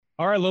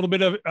All right, a little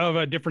bit of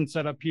a different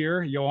setup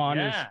here. Johan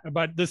is, Yeah,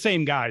 but the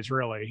same guys,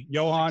 really. this is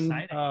Johan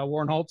exciting.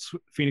 Warrenholtz,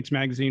 Phoenix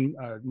Magazine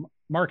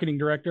marketing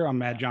director. I'm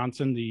Matt Yeah.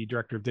 Johnson, the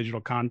director of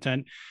digital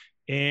content.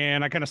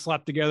 And I kind of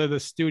slapped together the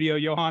studio.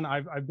 Johan,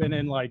 I've been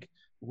in like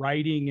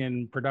writing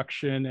and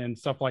production and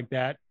stuff like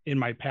that in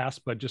my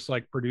past, but just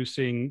like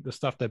producing the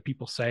stuff that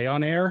people say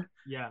on air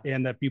Yeah.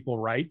 and that people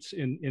write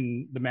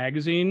in the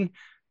magazine.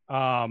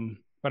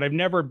 But I've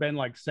never been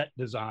like set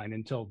design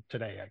until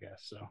today, I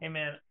guess. So Hey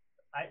man,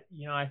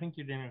 I think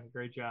you're doing a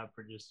great job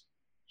for just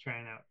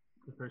trying out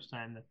the first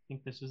time. I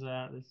think this is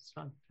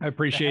fun. I The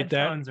appreciate that.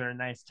 headphones are a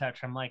nice touch.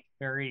 I'm like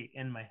very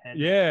in my head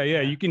now. Yeah.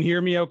 Yeah. You can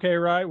hear me okay,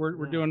 right?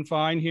 We're Yeah. doing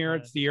fine here.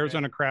 Yeah, It's the that's great.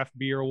 Arizona Craft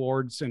Beer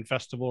Awards and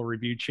Festival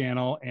Review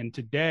Channel. And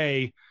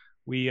today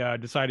we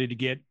decided to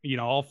get,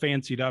 all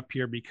fancied up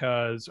here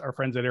because our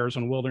friends at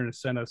Arizona Wilderness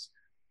sent us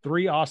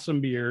three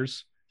awesome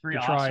beers Three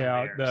to try awesome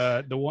out.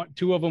 beers. The one,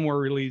 two of them were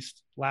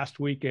released last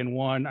week, and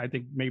one I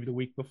think maybe the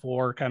week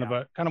before. Kind of Yeah.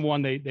 a kind of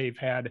one they've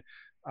had.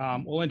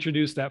 We'll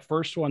introduce that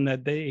first one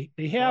that they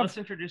Well, have. let's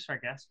introduce our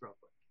guest real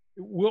quick.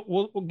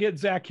 We'll get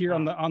Zach here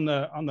on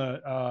Oh,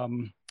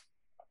 the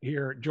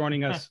here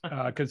joining us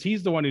because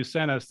he's the one who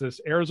sent us this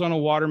Arizona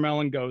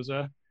Watermelon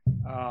Goza.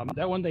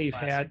 That one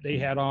classic. they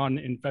had on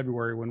in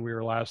February when we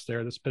were last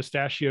there. This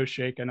pistachio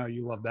shake. I know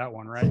you love that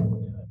one, right?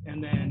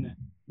 And then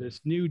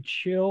this new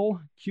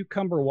chill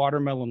cucumber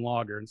watermelon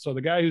lager. And so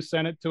the guy who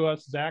sent it to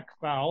us, Zach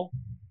Fowl,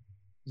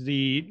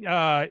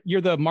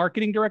 you're the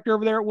marketing director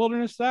over there at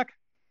Wilderness, Zach.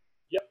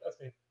 Yep, that's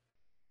me.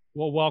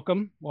 Well,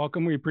 welcome.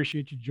 We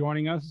appreciate you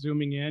joining us,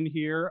 zooming in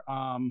here.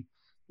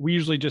 We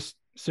usually just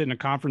sit in a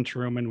conference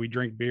room and we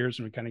drink beers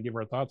and we kind of give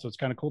our thoughts. So it's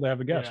kind of cool to have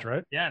a guest, Yeah.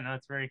 right? Yeah, no,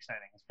 it's very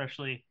exciting,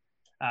 especially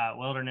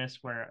Wilderness,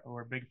 where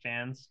we're big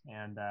fans,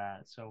 and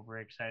so we're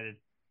excited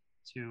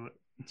to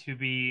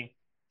be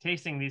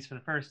tasting these for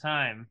the first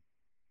time.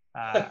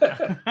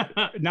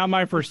 Not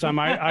my first time.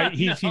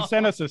 He No.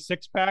 sent us a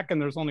 6-pack and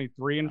there's only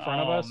 3 in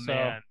front of us.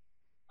 Man.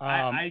 So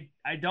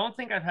I don't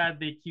think I've had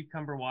the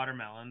cucumber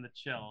watermelon, the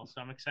chill, so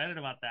I'm excited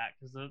about that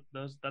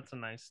because that's a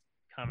nice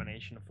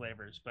combination of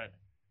flavors. But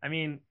I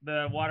mean,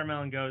 the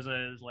watermelon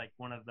goza is like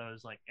one of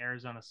those like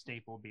Arizona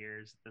staple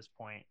beers at this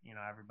point.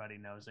 Everybody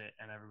knows it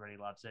and everybody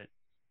loves it.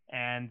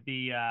 And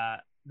the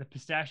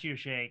pistachio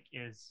shake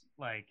is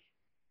like,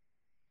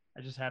 I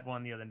just had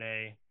one the other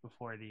day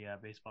before the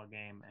baseball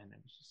game, and it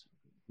was just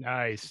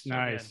nice.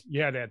 good.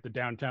 Yeah, at the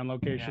downtown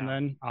location. Yeah.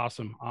 Then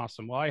awesome.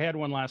 Well, I had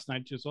one last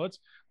night too. So let's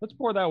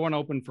pour that one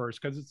open first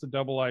because it's a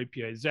double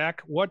IPA.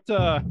 Zach, what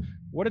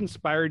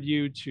inspired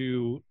you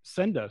to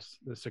send us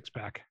the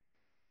 6-pack?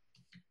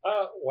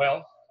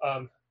 Well,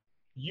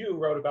 you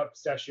wrote about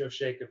Pistachio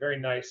Shake, a very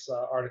nice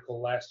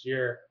article last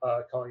year,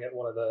 calling it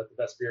one of the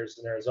best beers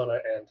in Arizona,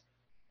 and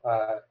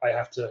I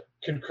have to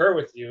concur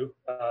with you.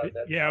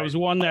 It was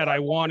one that I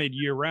wanted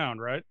year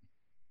round, right?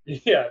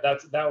 Yeah,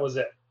 that was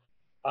it.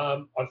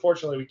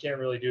 Unfortunately, we can't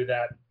really do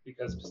that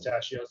because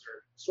pistachios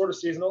are sort of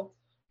seasonal.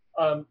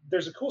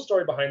 There's a cool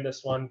story behind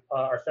this one.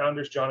 Our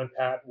founders, John and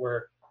Pat,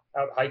 were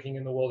out hiking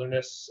in the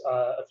wilderness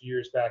a few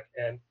years back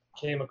and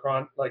came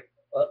across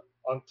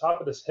on top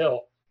of this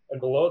hill, and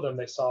below them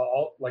they saw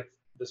all like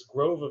this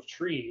grove of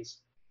trees.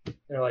 And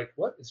they're like,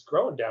 "What is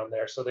growing down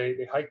there?" So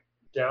they hiked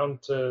down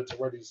to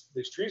where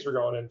these trees were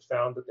growing and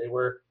found that they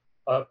were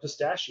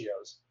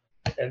pistachios.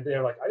 And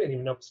they're like, "I didn't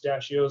even know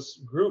pistachios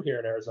grew here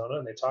in Arizona."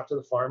 And they talked to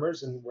the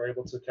farmers and were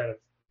able to kind of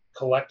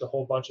collect a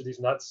whole bunch of these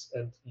nuts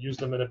and use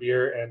them in a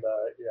beer. And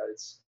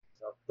it's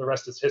the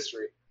rest is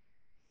history.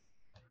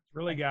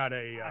 Really got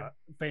a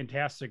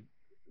fantastic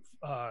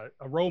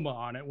aroma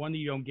on it, one that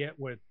you don't get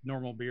with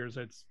normal beers.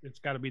 It's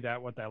got to be that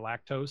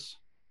lactose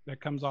that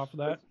comes off of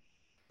that.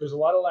 There's a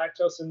lot of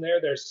lactose in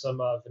there. There's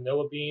some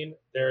vanilla bean.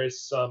 There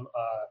is some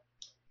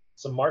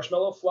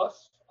marshmallow fluff.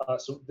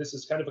 So this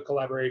is kind of a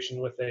collaboration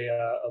with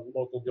a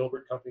local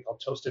Gilbert company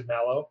called Toasted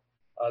Mallow.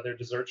 Their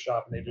dessert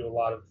shop, and they do a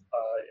lot of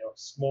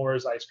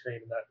s'mores, ice cream,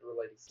 and that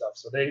related stuff.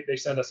 So they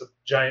send us a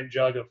giant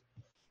jug of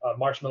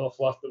marshmallow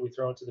fluff that we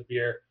throw into the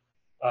beer,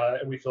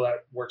 and we feel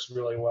that works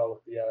really well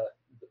with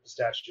the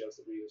pistachios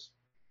that we use.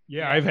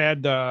 Yeah, I've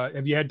had.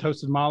 Have you had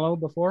Toasted Mallow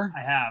before?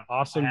 I have.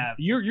 Awesome. I have.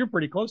 You're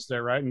pretty close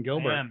there, right? In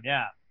Gilbert. I am,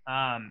 yeah.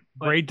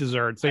 Great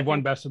desserts. They've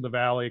won Best of the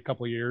Valley a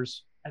couple of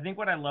years. I think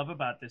what I love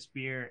about this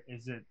beer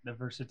is the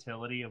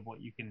versatility of what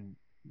you can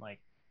like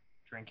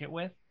drink it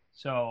with.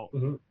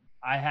 So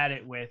I had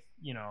it with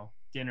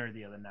dinner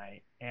the other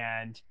night,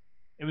 and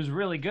it was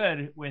really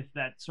good with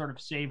that sort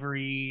of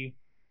savory.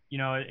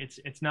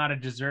 It's not a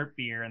dessert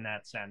beer in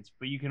that sense,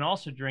 but you can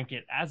also drink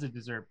it as a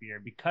dessert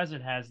beer because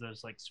it has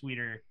those like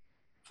sweeter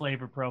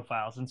flavor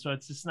profiles, and so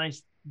it's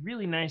this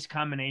really nice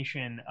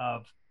combination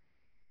of.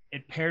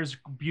 It pairs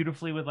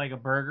beautifully with like a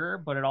burger,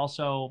 but it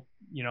also,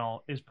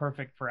 is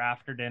perfect for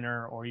after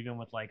dinner or even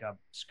with like a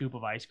scoop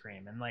of ice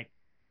cream. And like,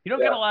 you don't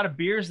get a lot of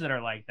beers that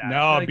are like that.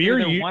 No, like beer,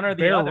 one or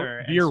the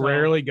other. Beer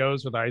rarely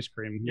goes with ice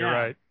cream. You're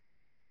right.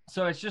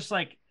 So it's just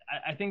like,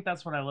 I think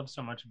that's what I love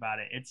so much about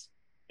it.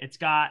 It's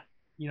got,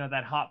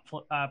 that hot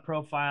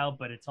profile,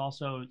 but it's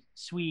also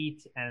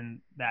sweet and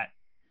that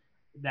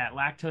that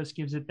lactose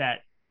gives it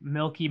that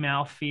milky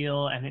mouth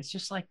feel, and it's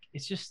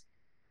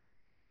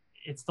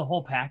the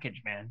whole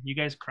package, man. You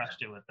guys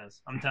crushed it with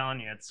this. I'm telling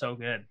you, it's so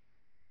good.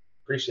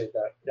 Appreciate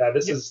that. Yeah,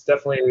 this is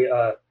definitely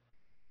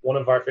one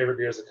of our favorite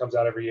beers that comes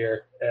out every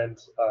year, and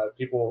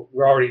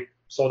we're already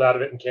sold out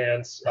of it in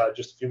cans.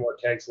 Just a few more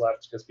kegs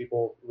left because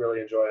people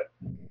really enjoy it.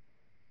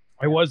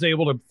 I was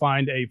able to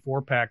find a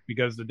 4-pack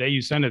because the day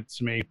you sent it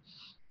to me,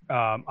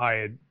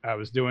 I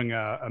was doing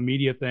a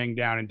media thing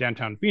down in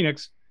downtown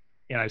Phoenix,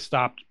 and I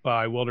stopped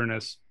by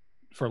Wilderness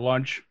for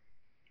lunch,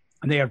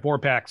 and they had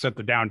 4-packs at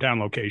the downtown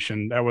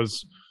location. That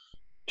was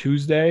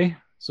Tuesday,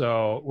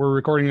 so we're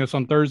recording this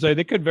on Thursday.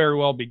 They could very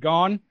well be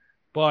gone,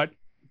 but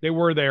they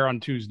were there on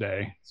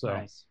Tuesday. So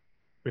nice.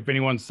 If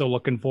anyone's still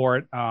looking for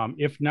it,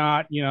 if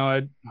not,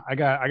 I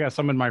got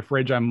some in my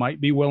fridge I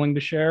might be willing to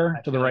share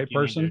to the right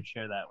person. Need to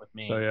share that with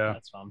me. So yeah,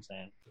 that's what I'm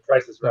saying. The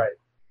price is right.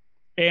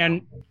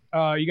 And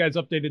you guys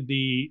updated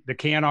the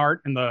can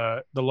art and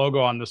the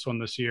logo on this one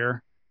this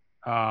year.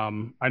 I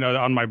know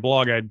that on my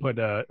blog I'd put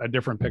a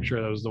different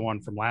picture. That was the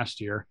one from last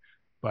year,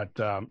 but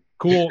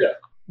cool,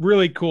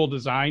 really cool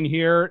design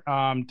here.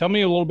 Tell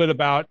me a little bit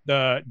about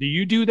do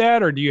you do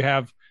that, or do you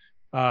have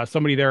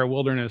somebody there at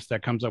Wilderness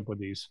that comes up with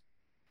these?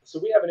 So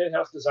we have an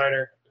in-house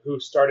designer who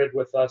started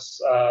with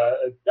us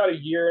about a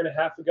year and a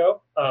half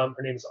ago. Her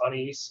name is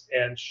Anais,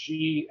 and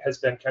she has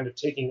been kind of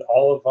taking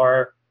all of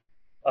our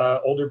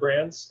older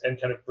brands and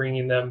kind of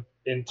bringing them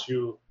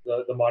into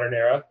the modern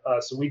era.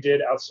 So we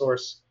did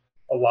outsource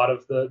a lot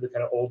of the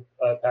kind of old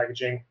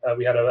packaging.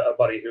 We had a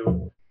buddy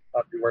who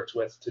we worked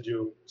with to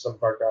do some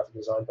of our graphic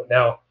design, but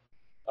now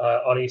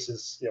Anais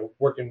is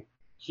working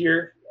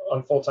here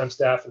on full-time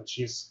staff, and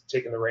she's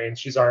taking the reins.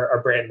 She's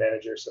our brand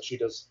manager, so she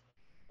does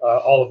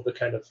all of the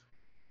kind of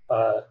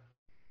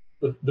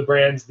the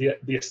brands, the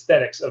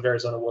aesthetics of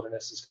Arizona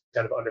Wilderness is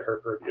kind of under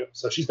her purview.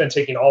 So she's been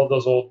taking all of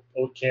those old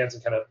cans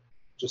and kind of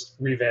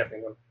just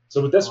revamping them.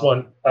 So with this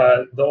one,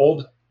 the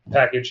old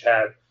package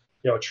had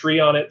a tree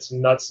on it,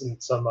 some nuts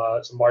and some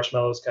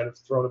marshmallows kind of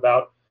thrown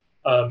about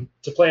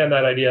to play on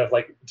that idea of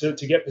like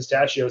to get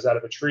pistachios out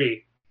of a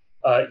tree.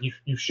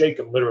 You shake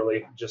them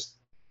literally, just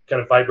kind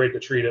of vibrate the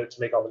tree to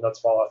make all the nuts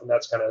fall off, and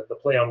that's kind of the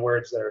play on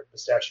words there,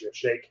 pistachio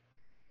shake,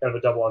 kind of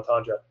a double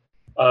entendre.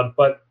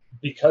 But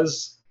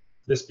because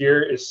this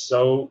beer is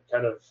so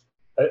kind of,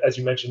 as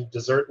you mentioned,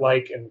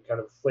 dessert-like and kind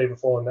of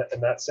flavorful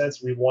in that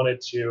sense, we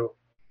wanted to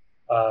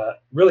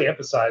really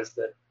emphasize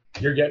that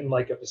you're getting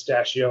like a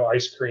pistachio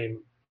ice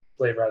cream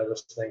flavor out of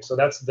this thing. So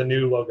that's the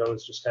new logo,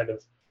 is just kind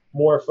of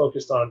more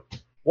focused on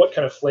what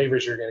kind of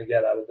flavors you're going to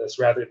get out of this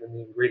rather than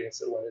the ingredients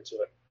that went into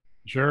it.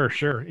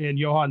 Sure. And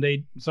Johan,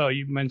 so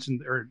you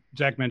mentioned, or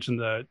Zach mentioned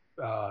the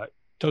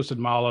Toasted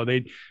Malo.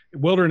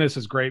 Wilderness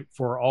is great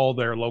for all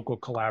their local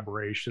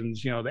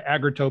collaborations. The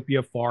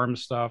Agritopia farm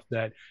stuff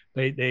that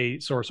they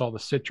source all the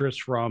citrus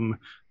from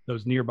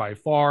those nearby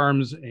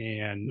farms,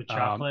 and the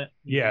chocolate.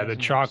 The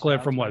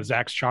chocolate from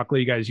Zach's Chocolate.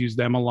 You guys use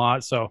them a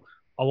lot. So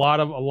a lot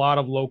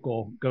of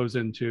local goes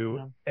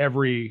into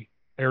every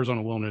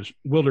Arizona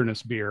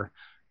Wilderness beer.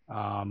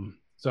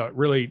 So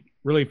really,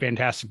 really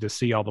fantastic to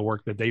see all the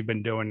work that they've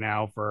been doing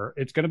now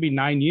it's going to be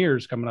 9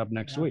 years coming up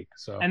next week.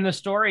 So, and the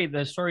story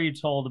you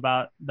told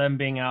about them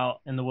being out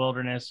in the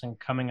wilderness and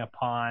coming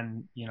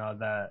upon,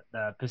 the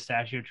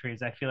pistachio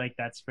trees, I feel like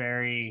that's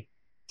very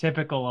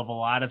typical of a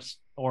lot of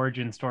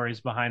origin stories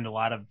behind a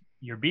lot of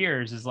your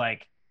beers. Is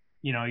like,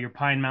 your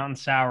Pine Mountain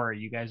Sour,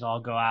 you guys all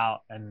go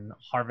out and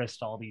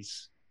harvest all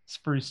these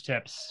spruce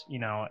tips,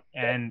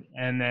 and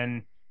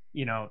then,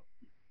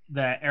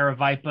 the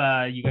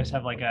Aravaipa, you guys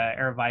have like a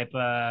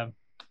Aravaipa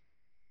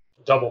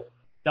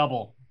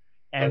double.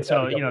 And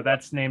so,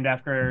 that's named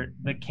after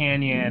the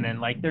canyon. And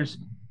like, there's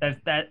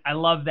that I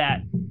love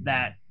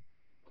that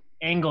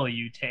angle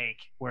you take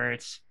where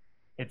it's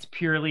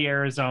purely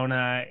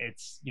Arizona.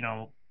 It's,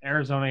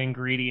 Arizona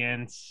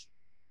ingredients.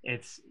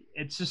 It's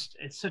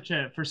such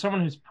a, for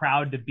someone who's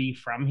proud to be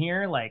from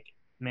here, like,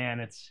 man,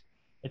 it's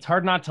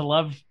hard not to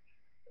love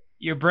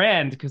your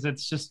brand, because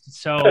it's just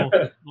so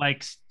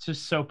like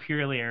just so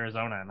purely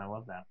Arizona, and I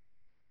love that.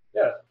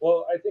 Yeah,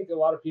 well, I think a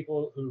lot of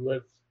people who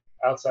live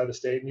outside the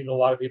state, and even a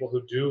lot of people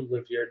who do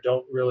live here,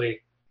 don't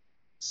really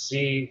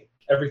see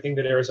everything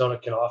that Arizona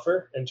can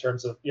offer in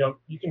terms of,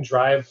 you can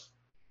drive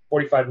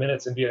 45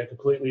 minutes and be in a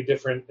completely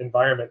different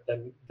environment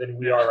than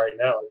we are right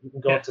now. You can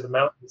go up to the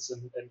mountains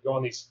and go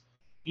on these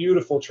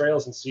beautiful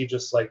trails and see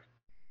just like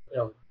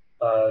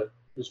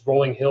these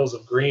rolling hills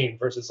of green,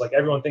 versus like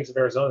everyone thinks of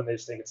Arizona and they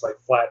just think it's like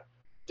flat,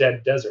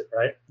 dead desert,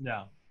 right?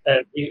 Yeah.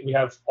 And we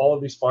have all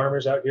of these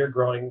farmers out here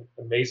growing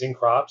amazing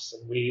crops,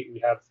 and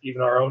we have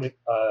even our own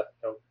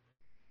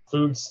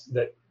foods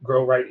that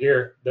grow right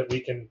here that we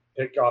can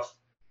pick off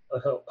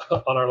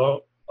on our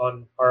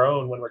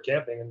own when we're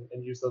camping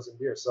and use those in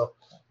beer. So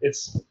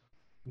it's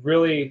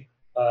really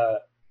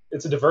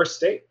it's a diverse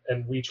state,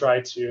 and we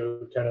try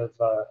to kind of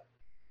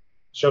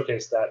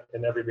showcase that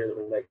in every beer that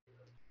we make.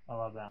 I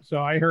love that. So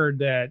I heard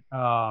that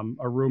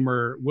a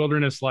rumor,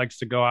 Wilderness likes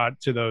to go out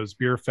to those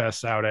beer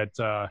fests out at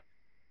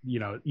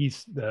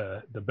east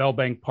the Bell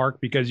Bank Park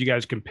because you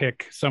guys can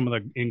pick some of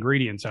the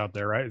ingredients out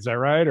there, right? Is that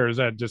right, or is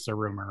that just a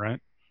rumor, right?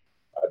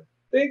 I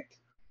think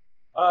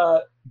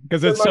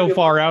because it's so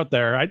far out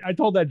there. I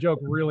told that joke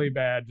really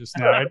bad just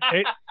now.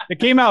 It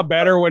came out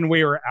better when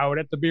we were out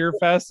at the beer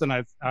fest, and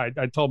I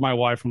told my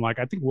wife, I'm like,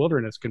 I think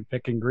Wilderness can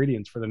pick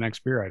ingredients for the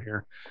next beer out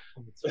here.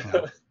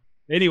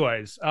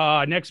 Anyways,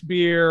 next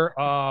beer.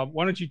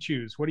 Why don't you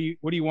choose? What do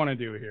you want to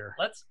do here?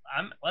 Let's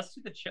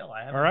do the chill. I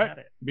haven't All right. had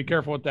it. Be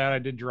careful with that. I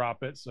did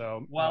drop it,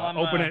 so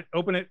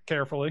open it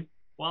carefully.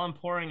 While I'm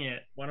pouring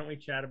it, why don't we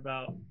chat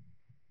about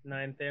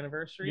 9th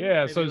anniversary?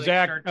 Yeah. Maybe so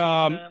Zach,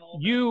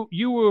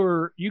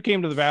 you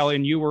came to the Valley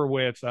and you were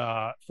with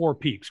Four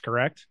Peaks,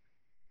 correct?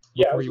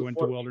 Yeah. Before you went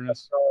to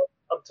Wilderness.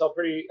 Up until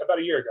about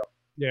a year ago.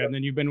 Yeah, and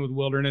then you've been with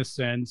Wilderness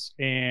since,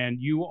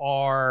 and you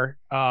are,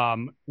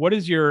 what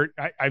is your,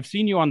 I've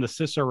seen you on the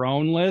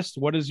Cicerone list.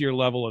 What is your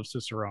level of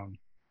Cicerone?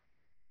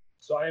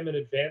 So I am an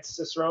advanced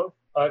Cicerone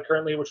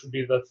currently, which would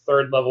be the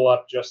 3rd level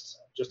up, just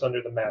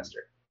under the master.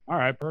 All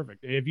right,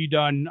 perfect. Have you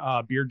done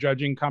beer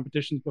judging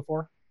competitions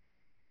before?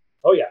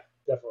 Oh yeah,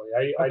 definitely.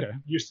 I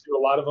used to do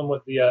a lot of them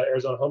with the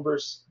Arizona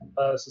Homebrewers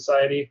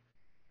Society.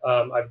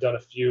 I've done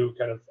a few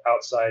kind of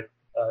outside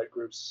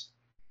groups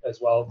as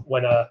well.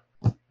 When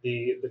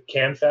the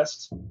Can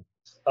Fest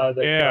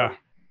that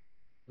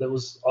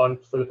was on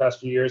for the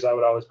past few years, I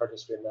would always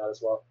participate in that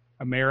as well.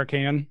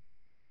 American.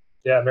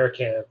 Yeah,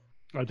 American.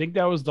 I think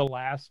that was the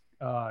last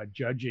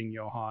judging,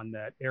 Johan,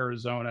 that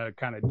Arizona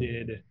kind of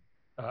did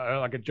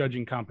like a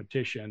judging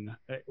competition.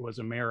 It was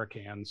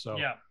American. So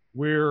yeah,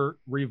 we're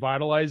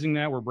revitalizing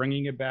that. We're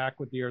bringing it back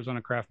with the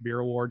Arizona Craft Beer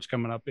Awards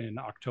coming up in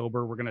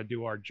October. We're going to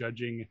do our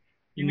judging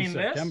in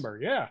September.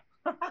 This?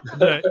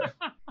 Yeah.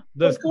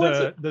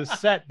 The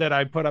set that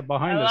I put up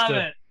behind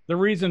us, the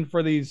reason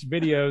for these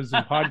videos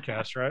and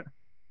podcasts, right?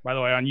 By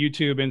the way, on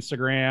YouTube,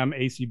 Instagram,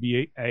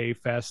 ACBA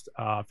Fest,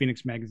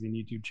 Phoenix Magazine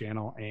YouTube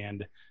channel,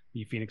 and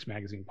the Phoenix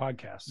Magazine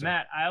podcast. So,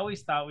 Matt, I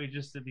always thought we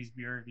just did these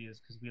beer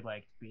reviews because we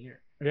liked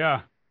beer.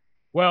 Yeah.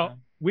 Well,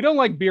 we don't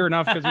like beer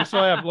enough because we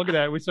still have, look at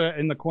that. We still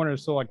in the corner,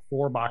 still like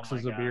 4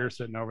 boxes of beer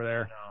sitting over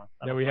there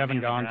that we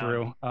haven't gone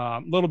through.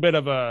 A little bit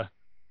of a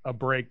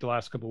break the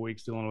last couple of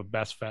weeks dealing with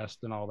Best Fest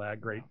and all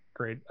that. Great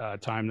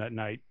time that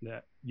night.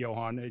 That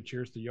Johan,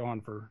 cheers to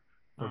Johan for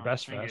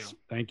Best Fest.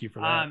 Thank you for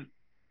that.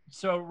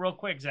 So real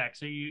quick, Zach.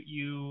 So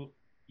you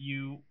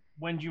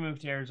when did you move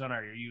to Arizona?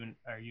 Are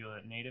you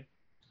a native?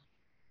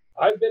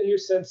 I've been here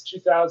since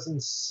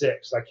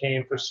 2006. I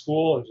came for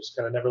school and just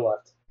kind of never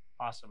left.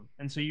 Awesome.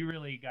 And so you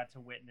really got to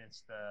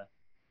witness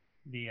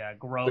the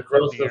growth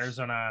of the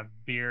Arizona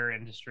beer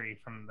industry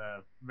from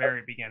the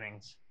very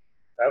beginnings.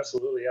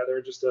 Absolutely. Yeah, there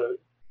were just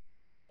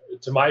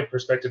to my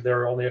perspective, there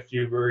were only a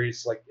few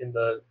breweries like in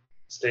the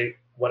state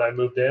when I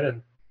moved in,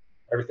 and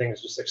everything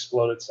has just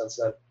exploded since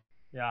then.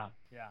 Yeah.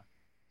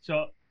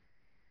 So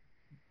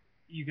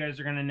you guys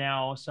are going to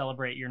now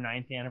celebrate your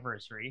 9th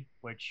anniversary,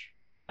 which,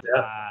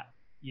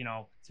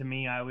 to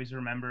me, I always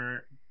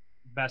remember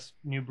best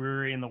new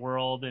brewery in the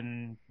world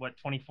in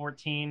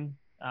 2014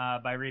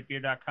 by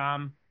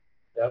ratebeer.com.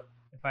 Yep.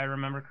 If I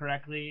remember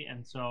correctly.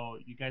 And so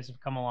you guys have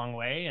come a long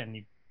way and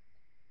you've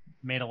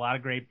made a lot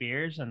of great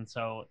beers. And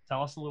so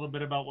tell us a little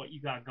bit about what you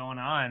got going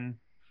on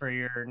for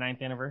your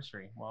 9th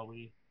anniversry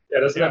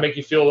doesn't that make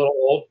you feel a little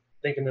old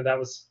thinking that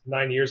was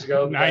 9 years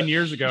ago? 9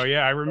 years ago.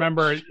 Yeah. I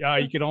remember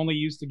you could only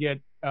used to get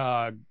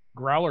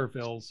growler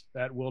fills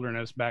at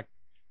Wilderness back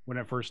when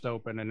it first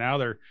opened, and now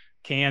they're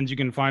cans. You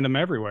can find them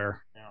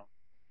everywhere. Yeah.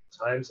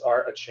 Times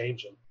are a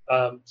changing.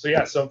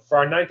 So for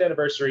our 9th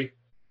anniversary,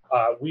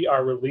 we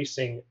are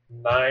releasing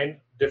 9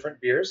 different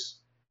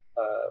beers.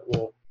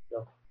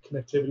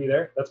 Connectivity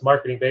there. That's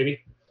marketing, baby.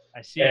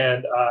 I see.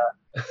 And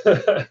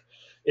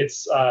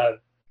it's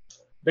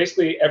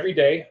basically every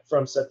day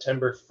from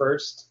September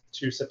 1st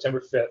to September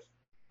 5th,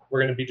 we're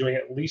going to be doing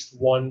at least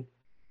one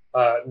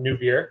new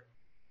beer.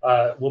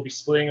 We'll be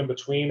splitting them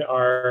between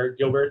our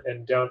Gilbert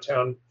and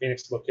downtown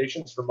Phoenix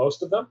locations for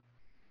most of them.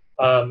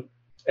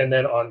 And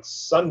then on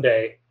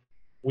Sunday,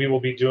 we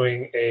will be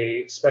doing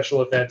a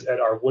special event at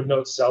our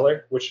Woodnote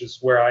Cellar, which is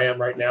where I am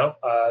right now.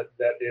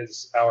 That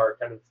is our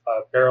kind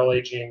of barrel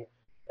aging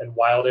and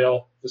wild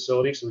ale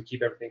facility. So we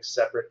keep everything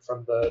separate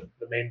from the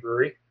main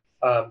brewery.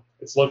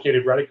 It's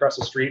located right across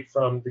the street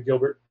from the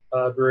Gilbert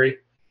Brewery.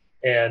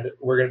 And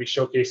we're going to be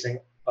showcasing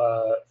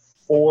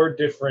 4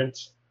 different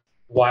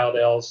wild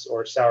ales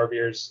or sour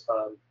beers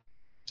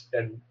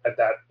and at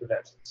that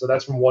event. So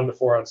that's from 1 to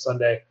 4 on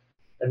Sunday.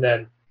 And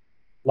then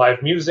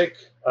live music,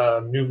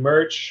 new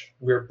merch.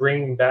 We're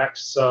bringing back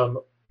some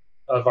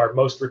of our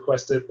most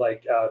requested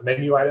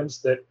menu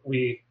items that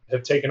we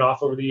have taken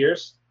off over the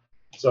years.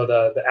 So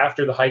the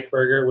After the Hike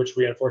burger, which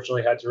we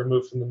unfortunately had to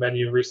remove from the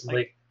menu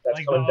recently, that's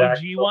coming back.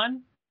 The OG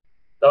one?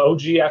 The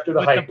OG After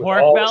the Hike. The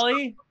pork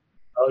belly?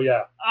 Oh,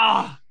 yeah.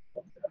 I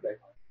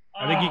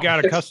think you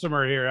got a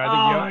customer here.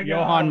 I think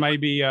Johan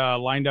might be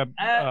lined up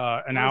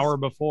an hour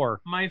before.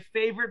 My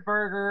favorite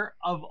burger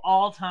of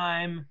all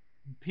time,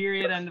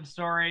 period, end of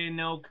story,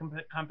 no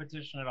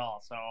competition at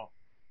all. So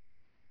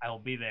I will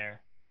be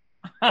there.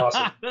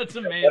 Awesome. That's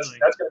amazing.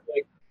 That's going to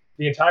be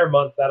the entire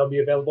month. That'll be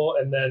available,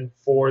 and then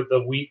for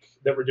the week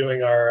that we're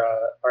doing our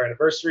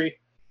anniversary,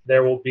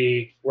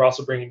 we're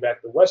also bringing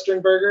back the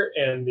Western burger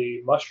and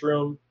the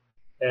mushroom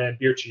and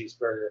beer cheese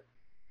burger,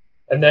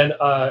 and then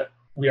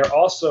we are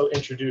also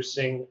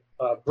introducing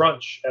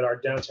brunch at our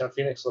downtown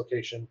Phoenix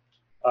location.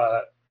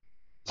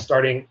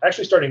 Starting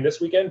this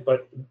weekend,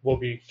 but we'll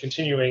be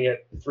continuing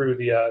it through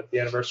the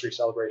anniversary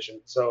celebration.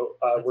 So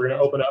we're going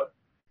to open up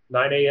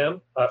 9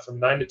 a.m. From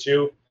 9 to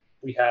 2.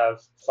 We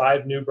have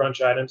 5 new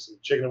brunch items: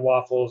 chicken and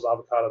waffles,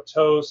 avocado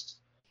toast,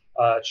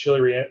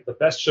 the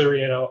best chili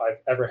relleno I've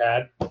ever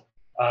had,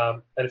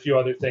 and a few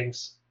other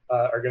things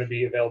are going to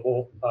be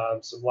available.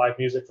 Some live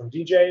music from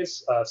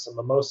DJs, some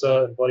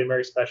mimosa and Bloody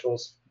Mary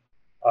specials,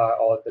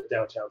 all at the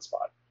downtown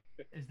spot.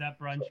 Is that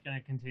brunch going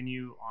to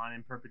continue on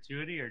in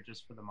perpetuity or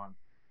just for the month?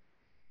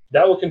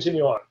 That will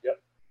continue on.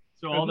 Yep.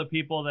 So all the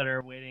people that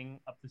are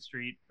waiting up the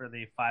street for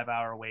the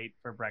 5-hour wait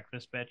for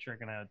breakfast, bitch, are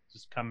going to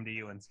just come to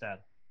you instead.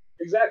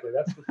 Exactly.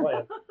 That's the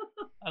plan.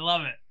 I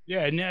love it.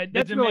 Yeah, and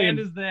the demand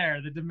is there.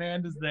 The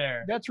demand is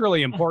there. That's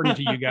really important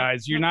to you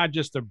guys. You're not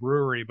just a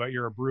brewery, but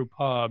you're a brew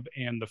pub,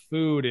 and the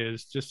food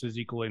is just as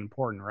equally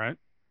important, right?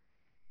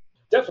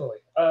 Definitely.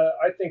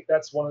 I think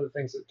that's one of the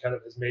things that kind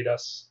of has made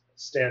us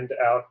stand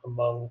out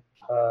among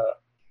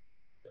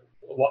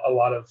a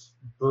lot of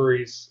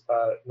breweries,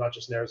 not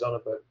just in Arizona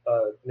but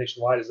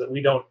nationwide, is that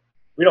we don't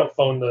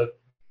phone the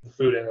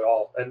food in at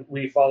all, and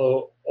we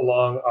follow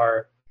along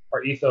our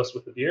ethos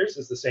with the beers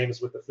is the same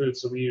as with the food.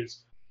 So we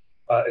use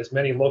as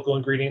many local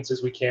ingredients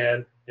as we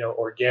can.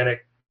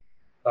 Organic,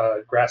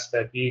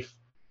 grass-fed beef.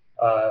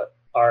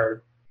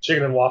 Our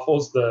chicken and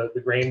waffles, the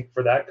grain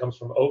for that comes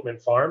from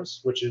Oatman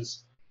Farms, which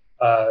is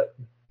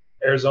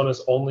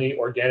Arizona's only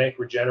organic,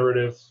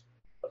 regenerative,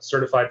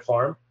 certified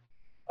farm.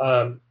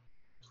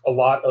 A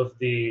lot of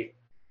the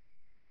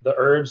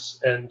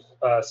herbs and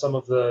some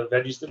of the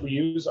veggies that we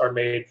use are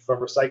made from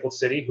Recycled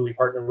City, who we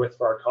partner with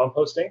for our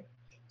composting.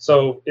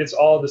 So it's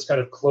all this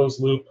kind of closed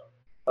loop,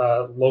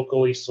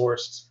 locally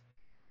sourced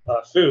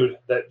food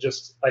that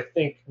just, I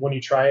think when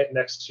you try it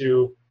next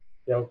to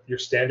your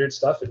standard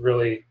stuff, it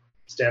really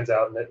stands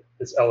out and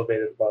it's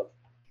elevated above.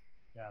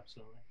 Yeah,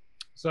 absolutely.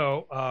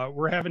 So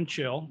we're having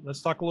Chill.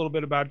 Let's talk a little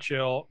bit about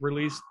Chill.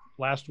 Released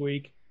last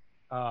week,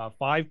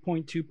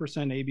 5.2%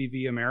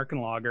 ABV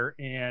American lager,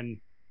 and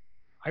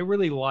I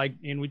really like.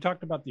 And we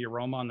talked about the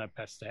aroma on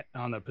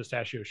the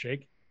pistachio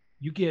shake.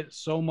 You get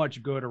so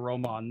much good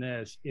aroma on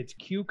this. It's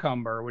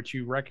cucumber, which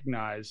you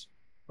recognize,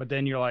 but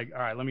then you're like,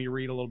 all right, let me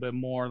read a little bit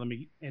more.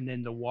 And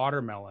then the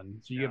watermelon.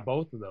 So you get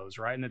both of those,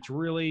 right? And it's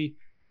really,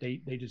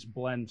 they just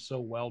blend so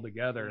well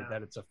together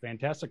that it's a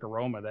fantastic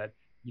aroma that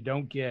you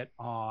don't get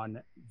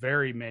on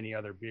very many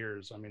other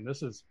beers. I mean,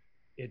 this is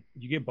it.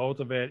 You get both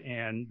of it,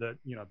 and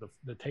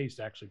the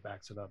taste actually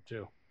backs it up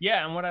too.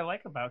 Yeah, and what I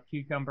like about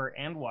cucumber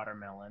and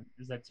watermelon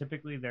is that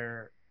typically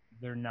they're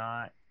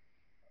not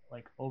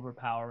like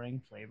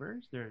overpowering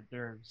flavors.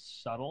 They're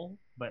subtle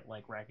but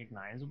like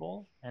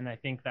recognizable, and I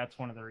think that's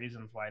one of the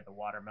reasons why the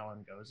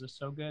watermelon goes is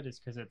so good, is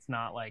because it's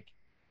not like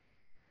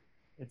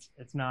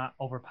it's not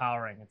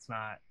overpowering, it's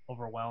not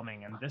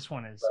overwhelming, and this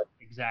one is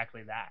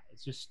exactly that.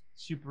 It's just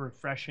super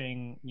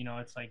refreshing.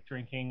 It's like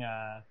drinking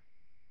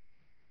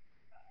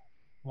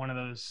one of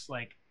those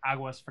like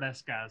aguas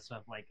frescas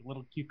of like a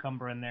little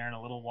cucumber in there and a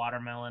little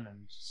watermelon, and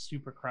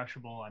super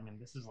crushable. I mean,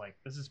 this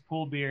is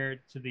pool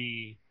beer to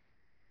the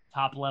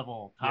top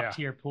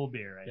tier pool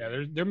beer.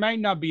 Right? There might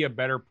not be a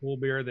better pool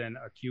beer than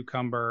a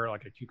cucumber,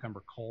 like a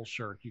cucumber Kolsch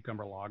or a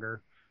cucumber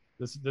lager.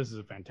 This is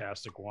a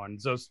fantastic one.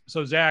 So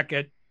Zach,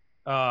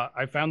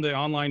 I found the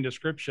online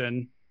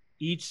description.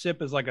 Each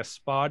sip is like a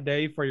spa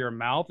day for your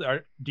mouth.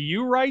 Do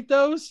you write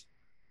those?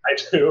 I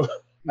do.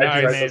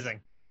 Nice.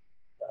 Amazing.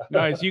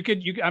 Nice.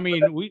 I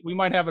mean, we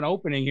might have an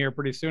opening here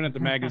pretty soon at the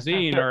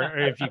magazine, or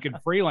if you could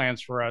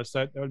freelance for us,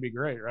 that would be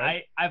great,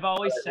 right? I've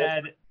always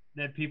said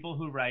that people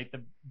who write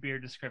the beer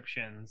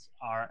descriptions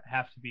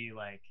have to be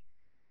like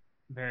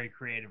very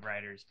creative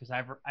writers, because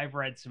I've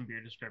read some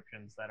beer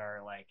descriptions that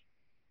are like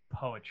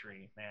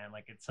poetry, man.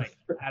 Like it's like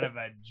out of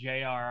a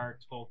J.R.R.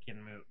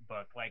 Tolkien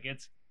book. Like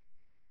it's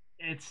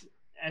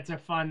a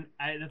fun.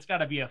 That's got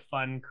to be a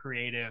fun,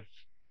 creative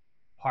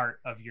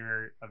part of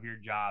your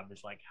job.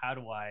 Is like, how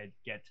do I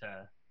get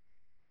to?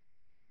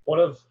 One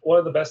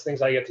of the best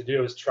things I get to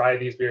do is try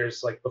these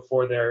beers like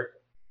before they're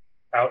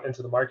out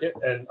into the market,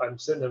 and I'm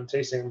sitting and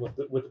tasting with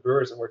the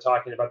brewers, and we're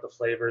talking about the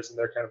flavors and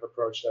their kind of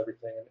approach to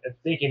everything, and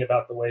thinking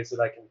about the ways that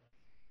I can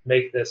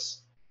make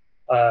this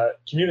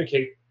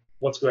communicate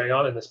what's going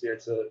on in this beer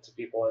to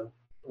people. And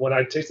when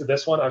I tasted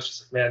this one, I was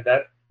just like, man,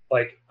 that,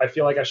 like, I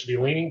feel like I should be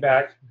leaning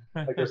back,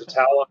 like there's a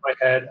towel on my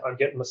head, I'm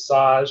getting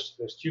massaged,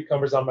 there's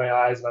cucumbers on my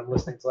eyes, and I'm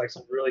listening to like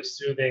some really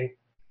soothing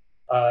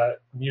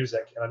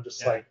music, and I'm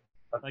just like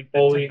the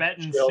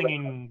Tibetan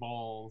singing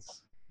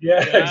bowls.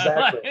 Yeah,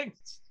 exactly. Like,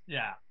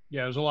 yeah,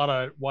 there's a lot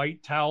of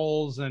white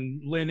towels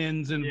and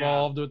linens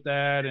involved with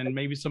that, and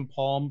maybe some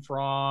palm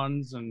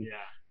fronds, and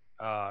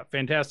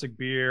fantastic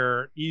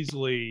beer,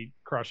 easily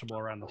crushable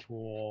around the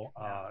pool.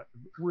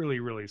 Really,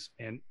 really,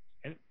 and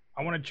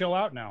I want to chill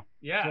out now.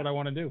 Yeah. That's what I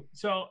want to do.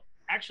 So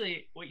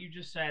actually, what you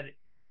just said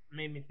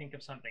made me think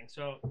of something.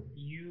 So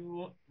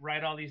you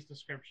write all these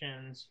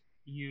descriptions,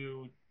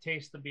 you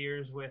taste the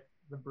beers with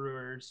the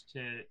brewers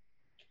to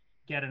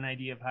get an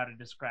idea of how to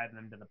describe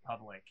them to the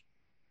public.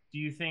 Do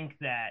you think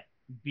that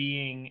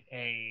being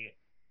a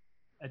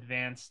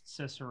advanced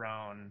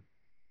cicerone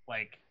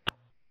like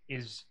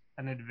is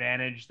an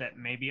advantage that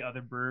maybe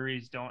other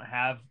breweries don't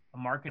have a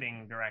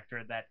marketing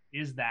director that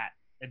is that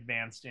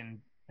advanced in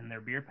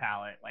their beer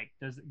palate? Like,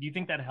 do you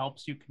think that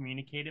helps you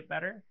communicate it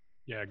better?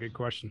 Yeah, good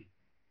question.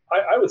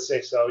 I would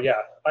say so.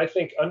 Yeah, I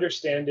think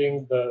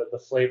understanding the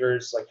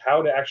flavors, like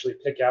how to actually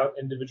pick out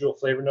individual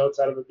flavor notes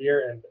out of a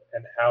beer and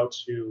how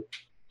to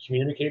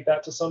communicate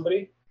that to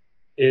somebody,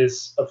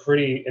 is a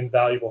pretty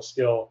invaluable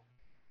skill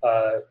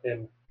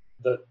in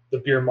the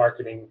beer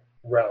marketing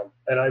realm.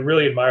 And I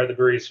really admire the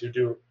breweries who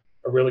do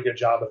a really good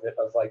job of it.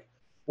 Of like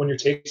when you're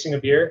tasting a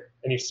beer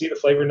and you see the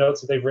flavor notes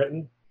that they've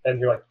written, and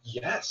you're like,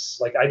 yes,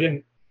 like I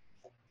didn't.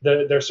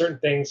 There are certain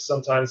things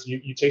sometimes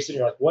you taste it and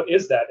you're like, what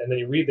is that? And then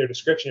you read their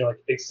description, you're like,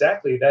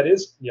 exactly, that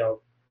is,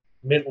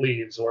 mint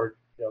leaves or,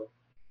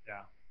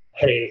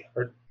 hay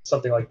or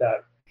something like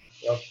that.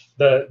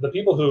 The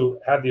people who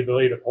have the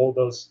ability to pull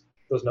those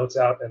notes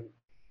out and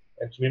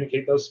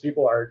communicate those to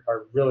people are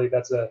really,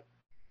 that's a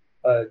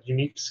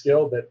unique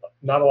skill that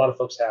not a lot of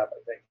folks have,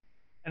 I think.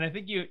 And I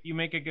think you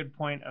make a good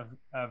point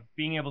of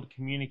being able to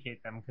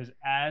communicate them, because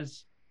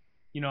as,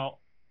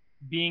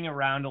 being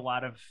around a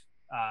lot of,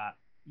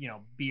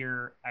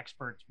 beer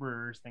experts,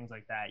 brewers, things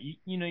like that,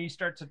 you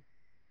start to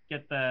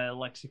get the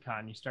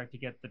lexicon, you start to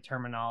get the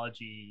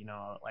terminology,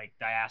 like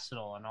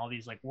diacetyl and all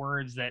these like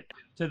words that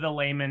to the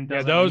layman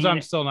doesn't those mean I'm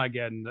it. still not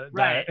getting.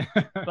 Right.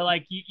 But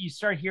like you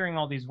start hearing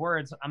all these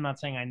words. I'm not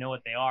saying I know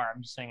what they are.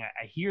 I'm just saying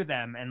I hear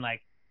them. And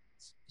like,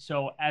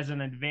 so as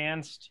an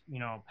advanced,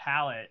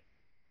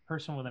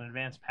 person with an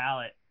advanced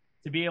palate,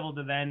 to be able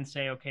to then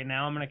say, okay,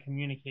 now I'm going to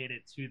communicate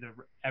it to the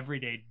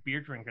everyday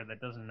beer drinker that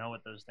doesn't know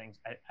what those things.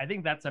 I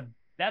think that's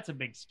a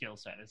big skill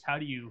set. Is how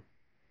do you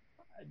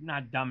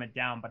not dumb it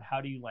down, but how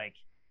do you like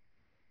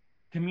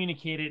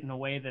communicate it in a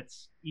way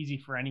that's easy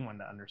for anyone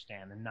to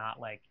understand and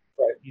not like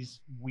these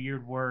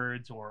weird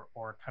words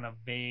or kind of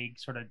vague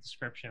sort of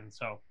descriptions.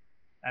 So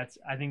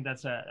I think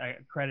that's a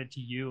credit to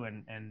you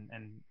and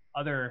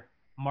other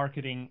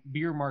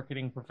beer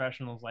marketing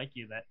professionals like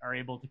you that are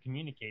able to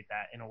communicate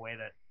that in a way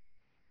that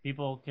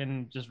people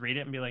can just read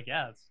it and be like,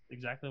 yeah, that's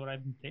exactly what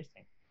I've been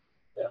tasting.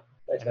 Yeah,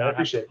 thanks, and man. I not have to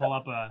appreciate pull that.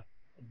 up a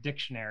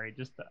dictionary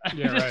just to,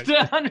 right.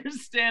 to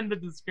understand the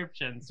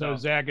description. So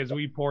Zach, as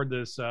we poured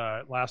this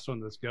last one,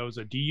 this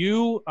Goza, do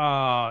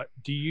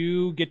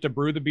you get to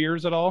brew the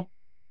beers at all?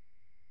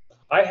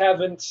 I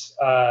haven't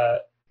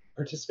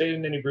participated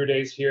in any brew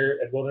days here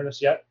at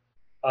Wilderness yet.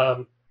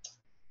 A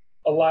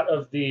lot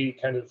of the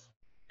kind of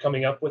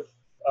coming up with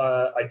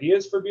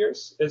ideas for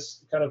beers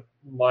is kind of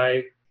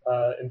my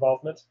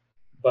involvement,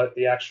 but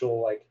the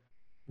actual like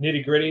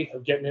nitty gritty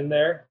of getting in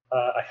there,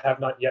 I have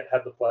not yet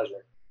had the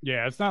pleasure.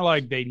 Yeah, it's not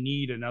like they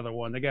need another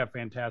one. They got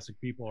fantastic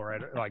people,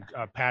 right? Like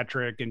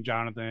Patrick and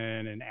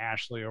Jonathan and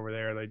Ashley over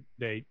there.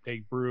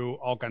 They brew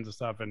all kinds of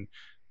stuff. And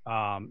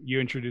you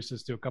introduced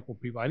us to a couple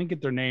of people. I didn't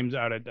get their names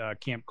out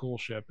at Camp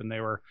Coolship, and they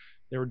were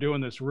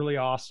doing this really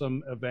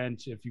awesome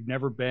event. If you've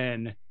never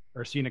been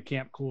or seen a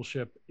Camp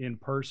Coolship in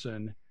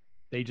person,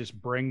 they just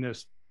bring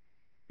this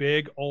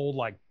big old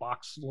like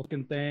box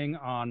looking thing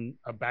on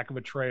a back of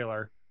a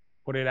trailer,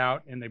 put it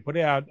out, and they put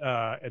it out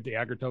at the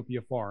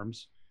Agritopia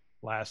Farms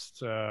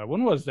last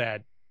when was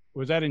that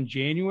in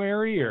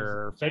January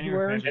or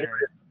February?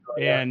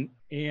 And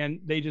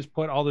they just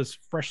put all this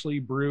freshly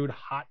brewed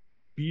hot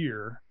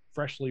beer,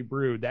 freshly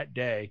brewed that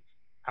day,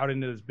 out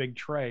into this big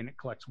tray, and it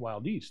collects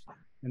wild yeast,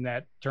 and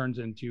that turns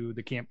into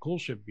the Camp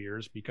Coolship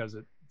beers because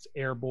it's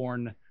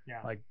airborne,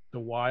 like the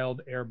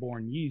wild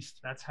airborne yeast.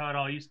 That's how it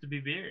all used to be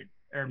brewed,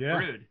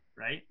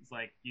 right? It's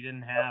like you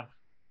didn't have.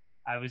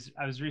 I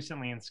was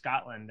recently in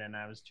Scotland, and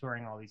I was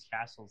touring all these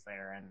castles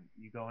there, and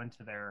you go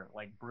into their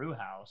like brew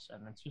house,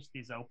 and it's just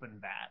these open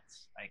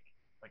vats, like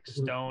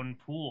stone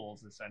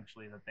pools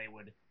essentially, that they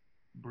would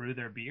brew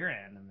their beer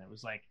in. And it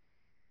was like,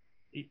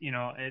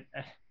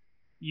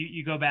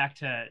 you go back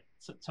to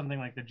something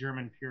like the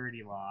German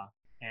purity law,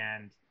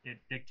 and it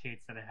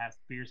dictates that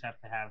beers have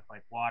to have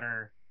like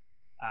water,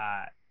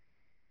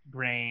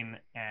 grain,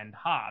 and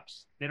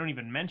hops. They don't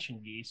even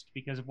mention yeast,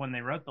 because when they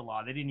wrote the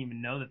law, they didn't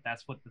even know that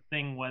that's what the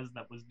thing was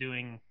that was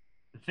doing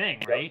the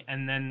thing, right?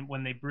 And then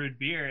when they brewed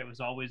beer, it was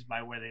always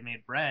by where they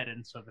made bread,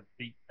 and so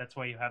that's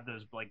why you have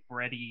those like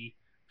bready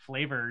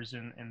flavors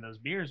in those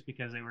beers,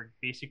 because they were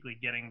basically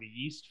getting the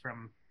yeast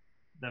from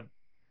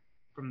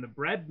the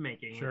bread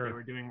making that they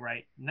were doing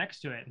right next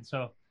to it. And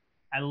so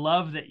I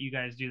love that you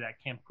guys do that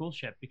Camp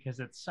Coolship, because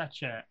it's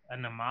such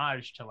an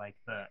homage to like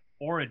the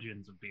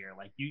origins of beer.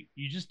 Like you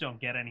just don't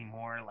get any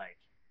more like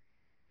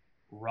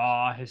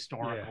raw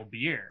historical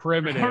beer.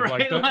 Primitive.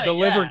 Right? Like the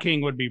Liver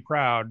King would be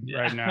proud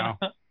right now.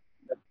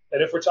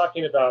 And if we're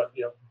talking about,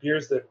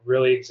 beers that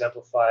really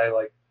exemplify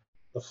like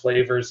the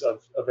flavors of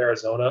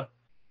Arizona,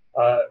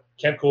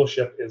 Camp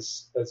Coolship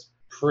is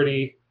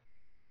pretty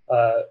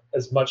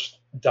as much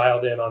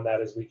dialed in on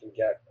that as we can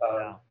get,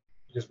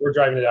 because we're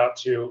driving it out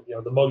to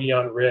the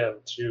Mogollon Rim,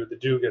 to the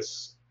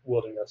Dugas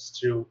Wilderness,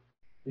 to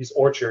these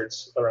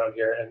orchards around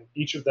here, and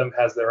each of them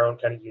has their own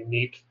kind of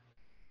unique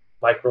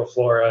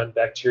microflora and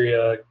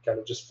bacteria kind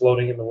of just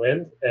floating in the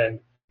wind. And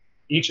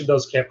each of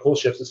those Camp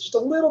Coolships is just a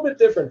little bit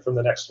different from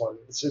the next one.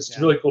 It's just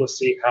really cool to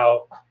see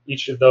how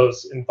each of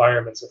those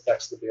environments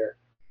affects the beer.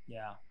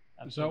 Yeah.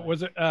 Absolutely. So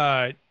was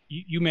it,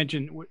 you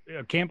mentioned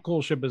Camp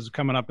Coolship is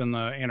coming up in the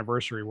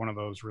anniversary, one of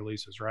those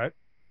releases, right?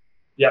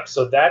 Yep.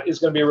 So that is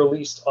going to be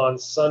released on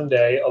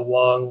Sunday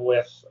along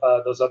with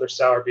those other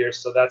sour beers.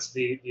 So that's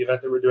the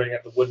event that we're doing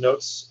at the Wood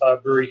Notes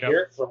Brewery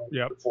here from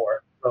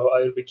before. So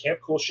it'll be Camp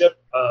Coolship,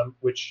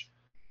 which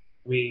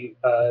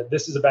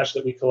this is a batch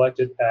that we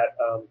collected at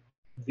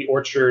the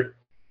Orchard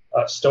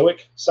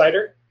Stoic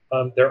Cider,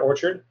 their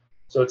orchard.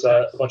 So it's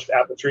a bunch of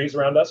apple trees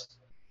around us.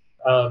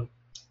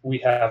 We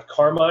have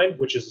Carmine,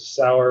 which is a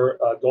sour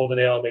golden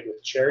ale made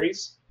with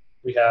cherries.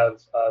 We have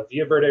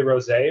Villa Verde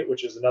Rosé,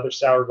 which is another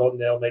sour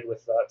golden ale made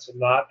with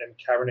Tannat and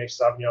Cabernet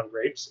Sauvignon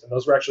grapes. And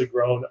those were actually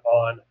grown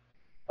on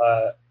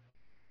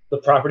the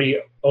property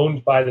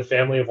owned by the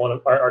family of one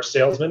of our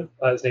salesmen.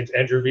 His name's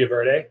Andrew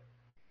Villaverde.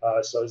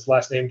 So his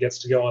last name gets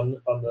to go on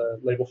the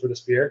label for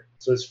this beer.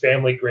 So his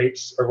family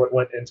grapes are what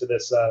went into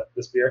this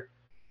beer.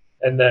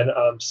 And then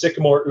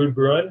Sycamore Oud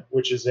Bruin,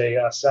 which is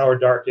a sour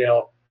dark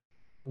ale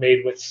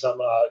made with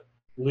some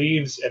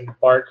leaves and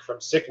bark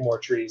from sycamore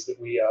trees that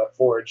we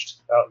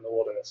foraged out in the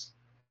wilderness.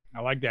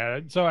 I like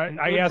that. So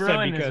I asked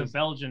that because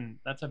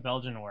that's a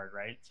Belgian word,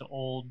 right? It's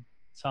old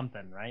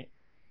something, right?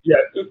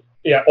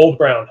 Yeah, Old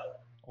Brown.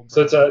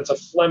 So it's a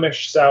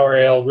Flemish sour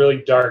ale,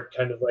 really dark,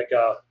 kind of like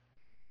a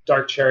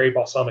dark cherry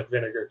balsamic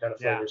vinegar kind of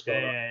flavors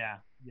going on.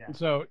 Yeah.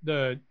 So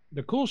the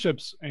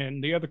Coolships,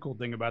 and the other cool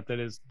thing about that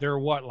is they're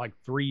like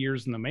 3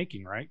 years in the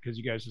making, right? Because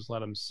you guys just let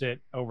them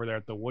sit over there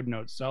at the Wood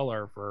Note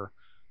cellar for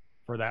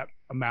that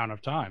amount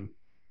of time.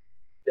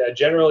 Yeah,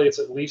 generally it's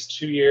at least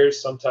 2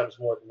 years, sometimes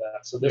more than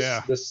that. So this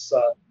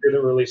beer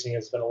that we're releasing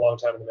has been a long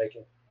time in the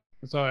making.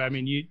 So I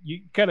mean,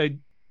 you kind of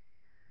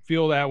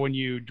feel that when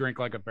you drink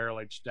like a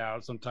barrel-aged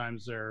stout.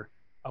 Sometimes they're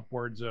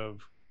upwards of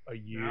a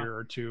year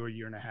or two, a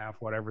year and a half,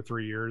 whatever,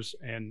 3 years.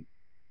 And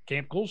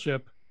Camp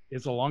Coolship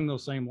is along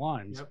those same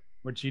lines,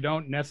 which you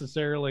don't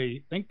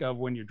necessarily think of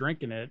when you're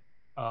drinking it,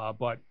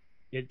 but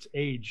it's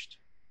aged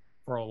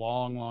for a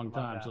long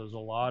time. So there's a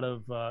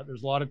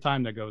lot of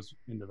time that goes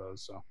into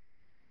those. So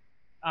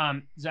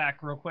Zach,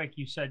 real quick,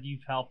 you said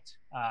you've helped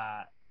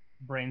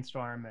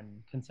brainstorm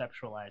and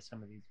conceptualize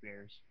some of these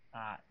beers.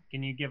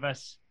 Can you give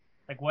us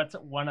like what's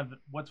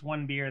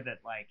one beer that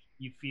like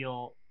you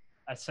feel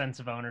a sense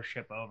of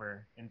ownership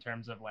over in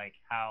terms of like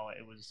how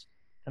it was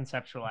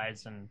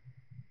conceptualized? And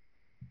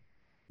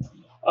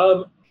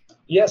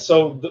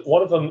so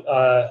one of them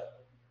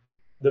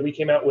that we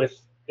came out with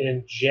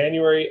in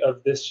January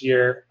of this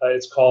year,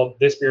 it's called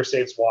This Beer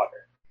Saves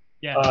Water.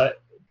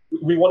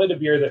 We wanted a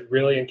beer that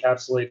really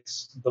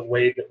encapsulates the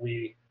way that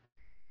we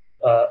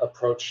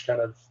approach kind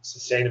of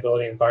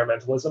sustainability and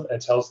environmentalism, and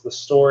tells the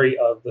story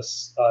of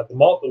this the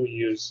malt that we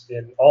use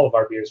in all of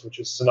our beers, which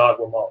is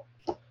Sinagua malt.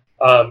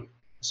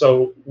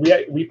 So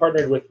we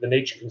partnered with the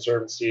Nature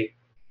Conservancy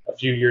a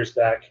few years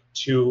back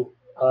to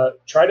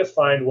try to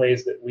find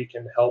ways that we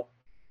can help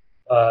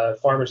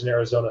farmers in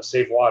Arizona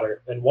save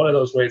water. And one of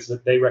those ways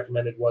that they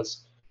recommended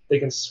was they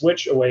can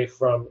switch away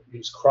from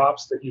these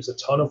crops that use a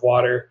ton of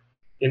water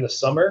in the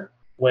summer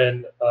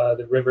when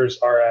the rivers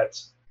are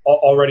at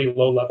already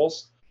low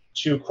levels,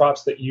 to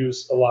crops that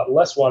use a lot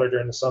less water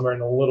during the summer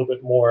and a little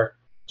bit more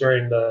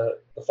during the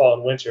fall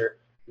and winter,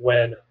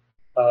 when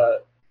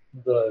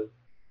the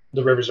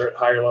rivers are at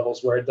higher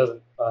levels, where it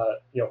doesn't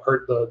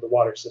hurt the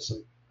water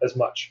system as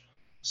much.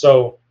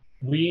 So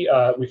we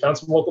found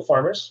some local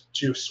farmers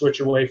to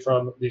switch away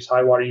from these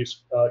high water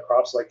use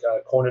crops like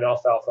corn and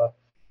alfalfa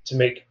to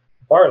make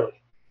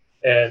barley,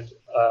 and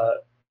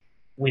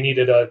we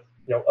needed a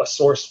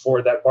source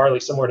for that barley,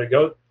 somewhere to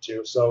go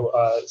to. So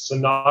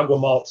Sinagua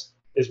malt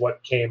is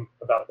what came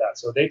about that.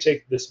 So they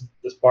take this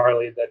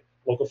barley that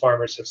local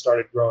farmers have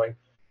started growing,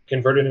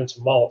 convert it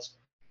into malt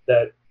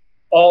that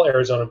all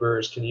Arizona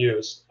brewers can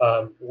use.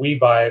 We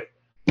buy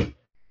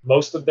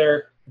most of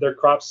their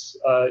crops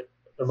or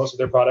most of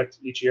their product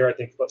each year. I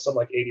think something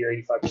like 80 or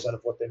 85% of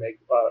what they make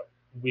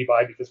we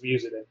buy, because we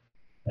use it in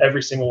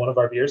every single one of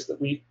our beers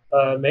that we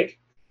make.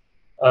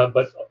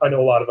 But I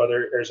know a lot of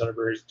other Arizona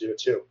breweries do it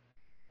too.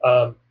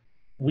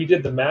 We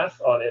did the math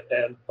on it,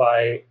 and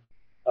by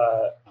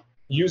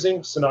using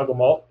Sinagua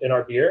malt in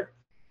our beer,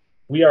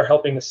 we are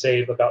helping to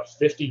save about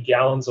 50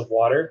 gallons of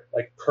water,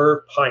 like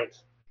per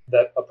pint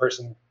that a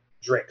person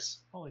drinks.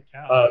 Holy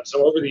cow!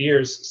 So over the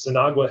years,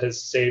 Sinagua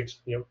has saved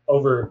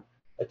over,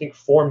 I think,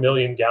 4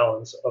 million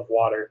gallons of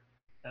water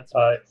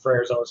for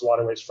Arizona's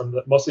waterways,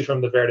 mostly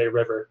from the Verde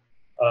River.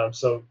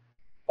 So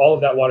all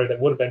of that water that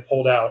would have been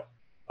pulled out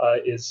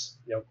is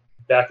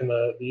back in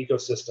the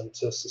ecosystem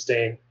to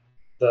sustain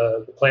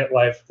the plant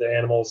life, the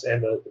animals,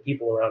 and the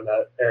people around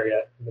that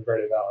area in the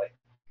Verde Valley.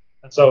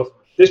 So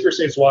This Beer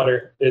Saves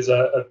Water is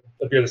a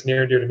beer that's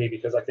near and dear to me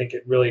because I think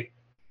it really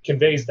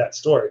conveys that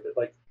story that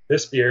like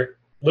this beer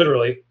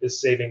literally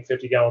is saving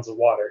 50 gallons of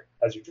water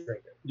as you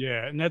drink it.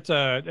 Yeah, and that's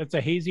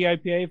a hazy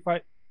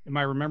IPA. Am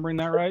I remembering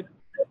that right?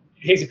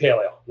 Hazy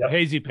pale ale. Yep.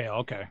 Hazy pale.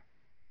 Okay.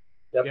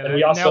 Yep. Yeah, and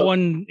we also, that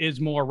one is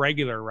more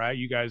regular, right?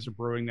 You guys are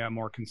brewing that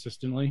more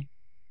consistently.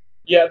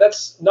 Yeah,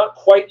 that's not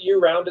quite year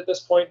round at this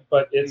point,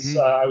 but it's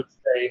I would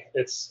say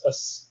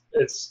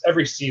it's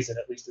every season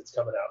at least it's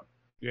coming out.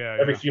 Yeah,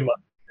 every few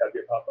months that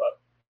beer pop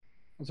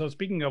up. So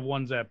speaking of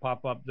ones that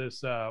pop up,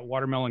 this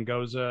watermelon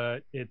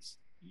goza, it's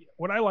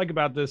what I like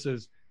about this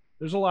is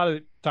there's a lot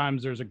of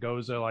times there's a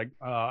goza like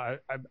I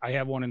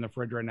have one in the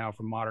fridge right now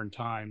from Modern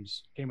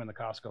Times, came in the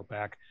Costco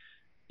pack.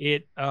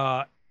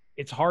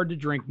 It's hard to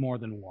drink more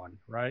than one,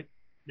 right?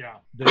 Yeah.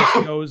 This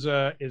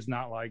goza is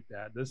not like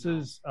that. This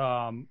is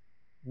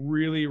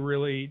really,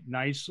 really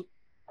nice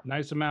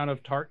amount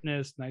of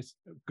tartness,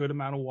 good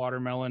amount of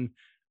watermelon.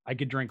 I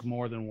could drink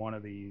more than one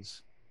of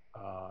these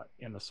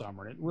in the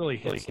summer. It really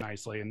hits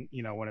nicely, and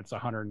you know when it's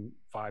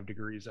 105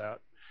 degrees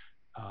out.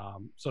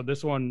 So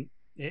this one,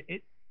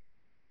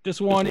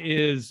 this one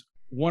is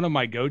one of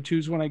my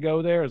go-tos when I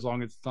go there, as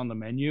long as it's on the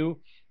menu.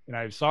 And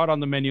I saw it on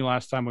the menu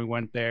last time we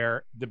went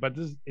there. But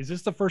is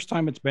this the first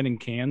time it's been in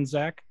cans,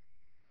 Zach?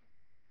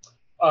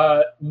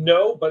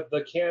 No, but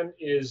the can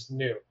is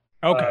new.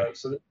 Okay.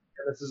 So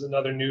this is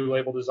another new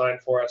label design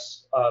for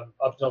us. Up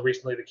until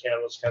recently, the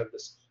can was kind of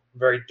this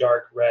very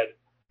dark red,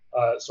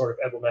 sort of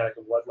emblematic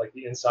of what like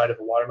the inside of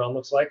a watermelon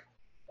looks like.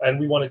 And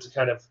we wanted to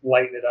kind of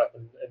lighten it up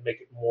and make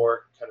it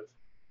more kind of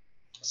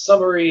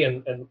summery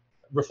and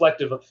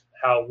reflective of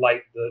how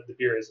light the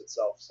beer is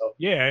itself. So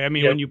yeah, I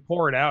mean, when you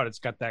pour it out, it's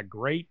got that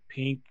great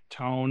pink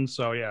tone.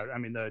 So yeah, I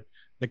mean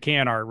the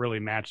can art really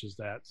matches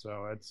that.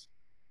 So it's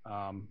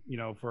you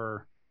know,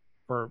 for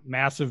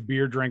massive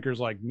beer drinkers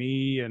like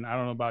me, and I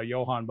don't know about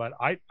Johan, but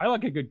I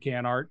like a good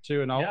can art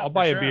too, and I'll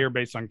buy a beer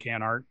based on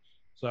can art.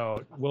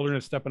 So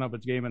Wilderness stepping up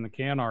its game in the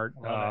can art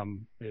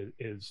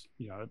is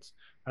you know,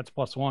 that's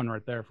 +1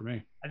 right there for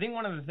me. I think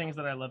one of the things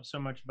that I love so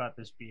much about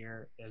this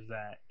beer is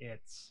that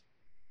it's,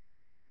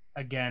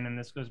 again, and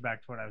this goes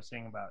back to what I was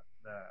saying about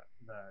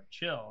the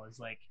chill, is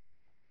like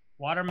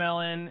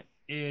watermelon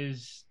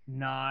is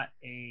not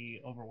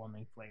a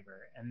overwhelming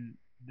flavor, and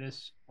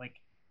this like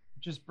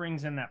just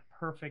brings in that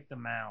perfect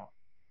amount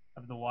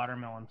of the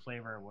watermelon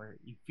flavor where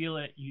you feel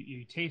it,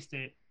 you taste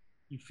it,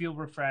 you feel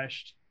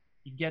refreshed,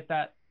 you get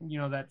that, you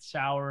know, that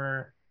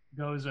sour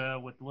goza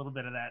with a little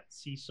bit of that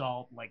sea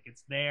salt, like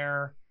it's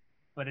there,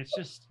 but it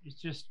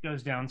just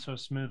goes down so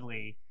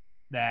smoothly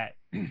that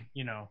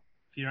you know,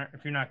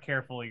 if you're not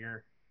careful,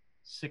 you're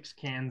 6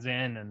 cans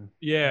in and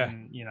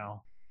you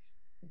know,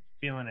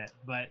 feeling it.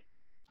 But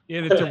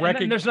yeah,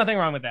 it's there's nothing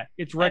wrong with that.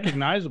 It's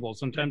recognizable.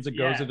 Sometimes it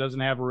goes, it doesn't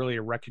have really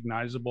a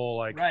recognizable,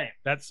 like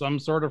that's some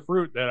sort of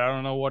fruit that I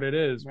don't know what it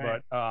is,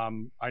 but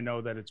I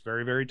know that it's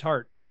very, very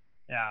tart.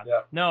 Yeah.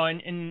 No,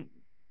 and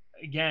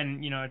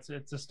again, you know, it's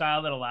a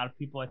style that a lot of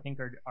people I think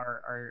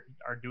are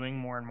doing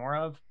more and more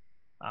of,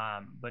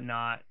 but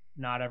not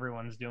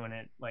everyone's doing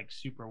it like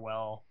super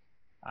well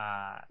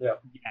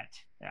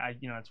yet.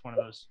 You know, it's one of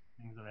those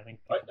things that I think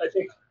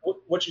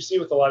what you see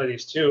with a lot of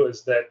these too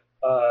is that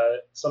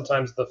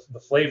sometimes the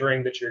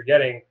flavoring that you're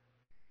getting,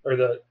 or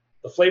the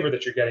flavor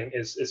that you're getting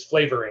is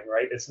flavoring,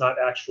 right? It's not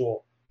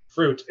actual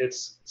fruit.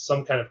 It's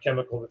some kind of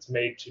chemical that's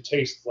made to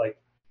taste like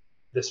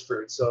this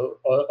fruit. So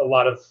a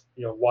lot of,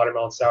 you know,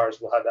 watermelon sours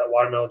will have that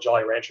watermelon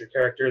Jolly Rancher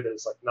character that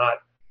is like not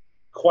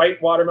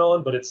quite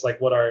watermelon, but it's like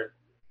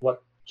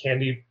what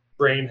candy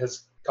brain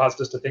has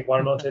caused us to think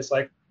watermelon tastes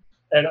like.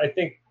 And I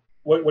think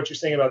what you're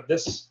saying about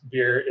this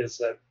beer is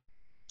that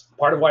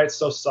part of why it's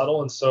so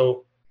subtle and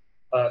so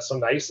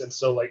nice and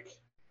so like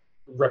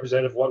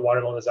representative of what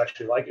watermelon is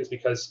actually like is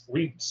because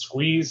we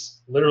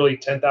squeeze literally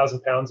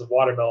 10,000 pounds of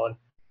watermelon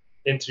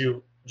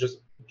into just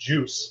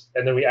juice,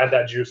 and then we add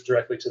that juice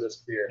directly to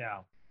this beer. Yeah.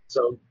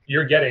 So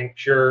you're getting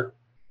pure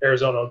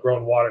Arizona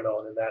grown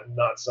watermelon in that,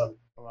 not some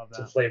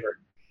flavor.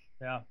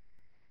 Yeah.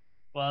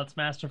 Well, it's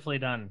masterfully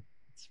done.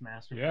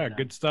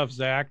 Good stuff,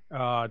 Zach.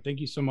 Thank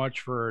you so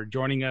much for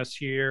joining us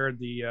here.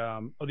 The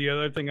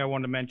other thing I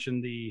wanted to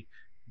mention, the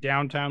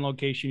downtown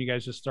location, you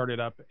guys just started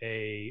up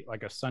a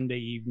Sunday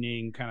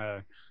evening kind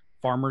of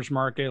farmers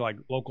market, like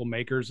local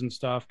makers and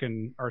stuff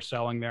are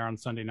selling there on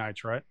Sunday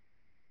nights, right?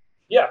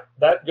 Yeah,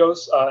 that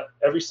goes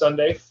every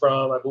Sunday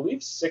from, I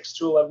believe, 6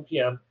 to 11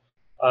 p.m.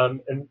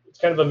 And it's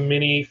kind of a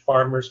mini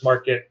farmers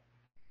market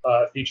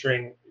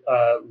featuring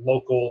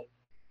local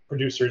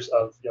producers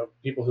of, you know,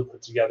 people who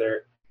put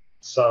together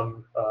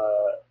some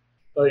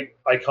like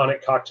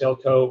Iconic Cocktail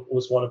Co.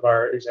 was one of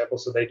our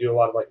examples. So they do a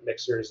lot of like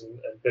mixers and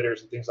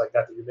bitters and things like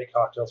that you make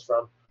cocktails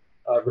from.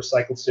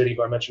 Recycled City,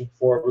 who I mentioned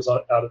before, was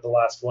out at the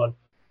last one,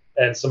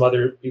 and some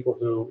other people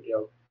who,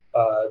 you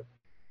know,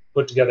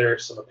 put together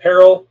some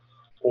apparel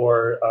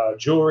or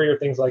jewelry or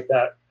things like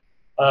that,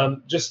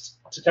 just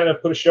to kind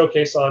of put a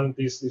showcase on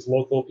these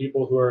local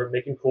people who are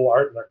making cool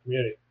art in our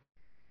community.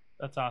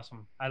 That's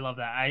awesome. I love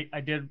that.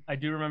 I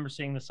do remember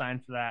seeing the sign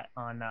for that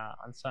on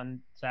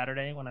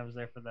Saturday when I was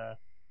there for the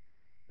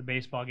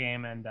baseball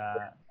game, and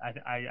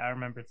I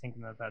remember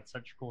thinking that that's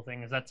such a cool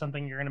thing. Is that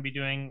something you're going to be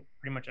doing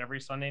pretty much every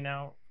Sunday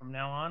now from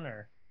now on,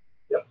 or?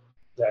 Yep.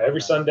 Yeah,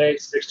 every Sunday,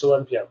 6 to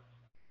 11 p.m.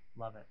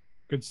 Love it.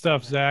 Good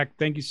stuff, Zach.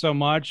 Thank you so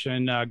much,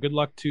 and good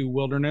luck to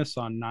Wilderness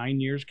on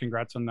 9 years.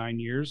 Congrats on 9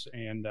 years,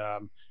 and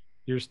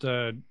here's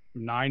to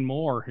 9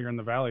 more here in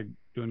the Valley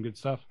doing good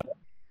stuff.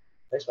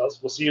 Thanks, fellas.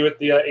 We'll see you at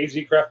the AZ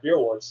Craft Beer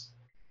Awards.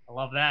 I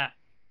love that.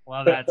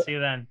 Love that. See you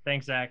then.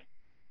 Thanks, Zach.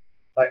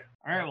 Bye.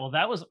 All right. Well,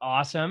 that was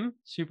awesome.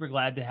 Super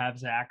glad to have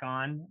Zach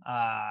on.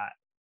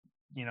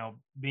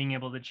 Being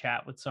able to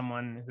chat with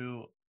someone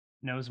who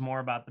knows more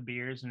about the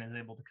beers and is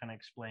able to kind of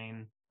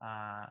explain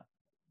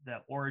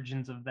the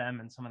origins of them,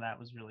 and some of that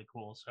was really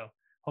cool. So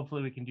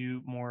hopefully we can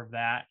do more of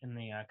that in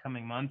the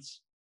coming months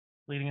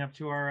leading up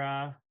to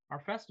our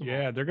festival.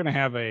 Yeah, they're gonna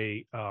have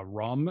a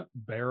rum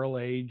barrel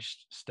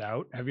aged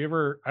stout. Have you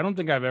ever? I don't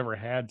think I've ever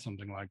had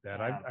something like that.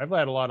 Wow. I've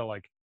had a lot of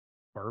like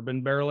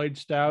bourbon barrel aged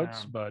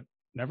stouts, Yeah. but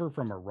never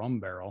from a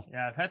rum barrel.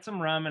 Yeah, I've had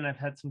some rum and I've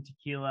had some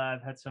tequila.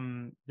 I've had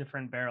some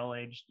different barrel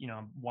aged,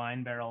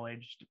 wine barrel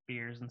aged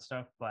beers and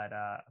stuff. But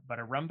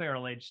a rum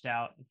barrel aged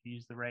stout, if you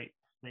use the right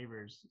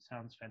flavors,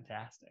 sounds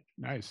fantastic.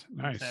 Nice.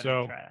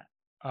 So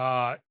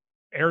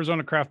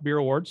Arizona Craft Beer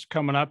Awards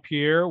coming up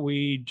here.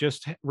 We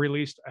just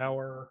released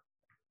our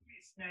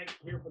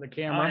here for the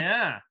camera. Oh,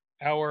 yeah.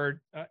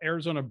 Our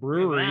Arizona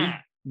Brewery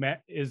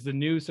is the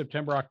new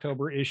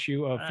September-October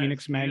issue of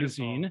Phoenix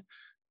Magazine.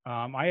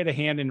 I had a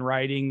hand in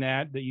writing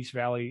that, the East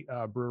Valley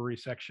Brewery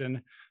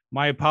section.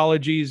 My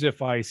apologies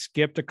if I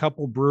skipped a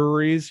couple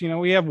breweries.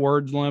 We have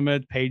words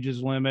limit,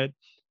 pages limit.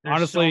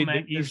 Honestly,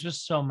 there's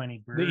just so many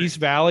breweries. The East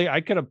Valley,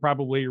 I could have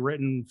probably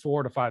written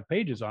 4 to 5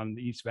 pages on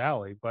the East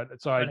Valley, but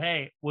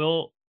hey,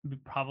 we'll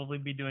probably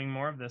be doing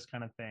more of this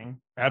kind of thing.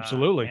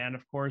 Absolutely. And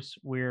of course,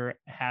 we're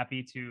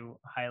happy to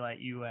highlight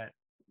you at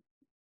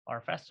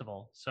our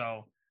festival.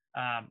 So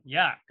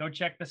go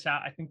check this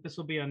out. I think this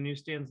will be on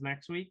newsstands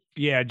next week.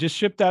 Yeah, just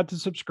shipped out to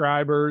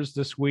subscribers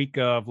this week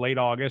of late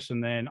August,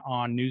 and then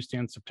on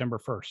newsstands September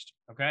 1st.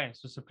 Okay,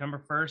 so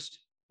September 1st,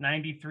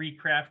 93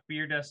 craft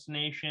beer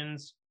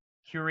destinations,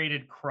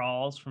 curated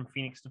crawls from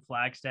Phoenix to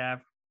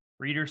Flagstaff,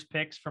 readers'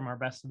 picks from our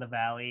Best of the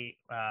Valley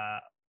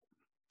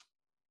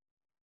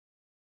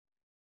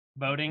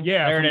voting.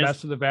 Yeah, from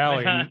Best of the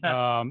Valley.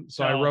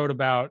 So I wrote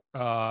about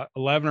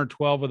 11 or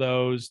 12 of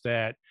those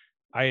that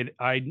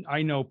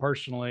I know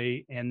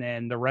personally, and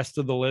then the rest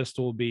of the list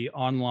will be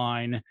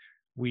online.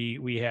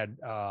 We had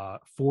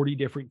 40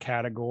 different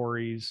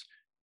categories,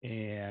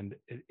 and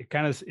it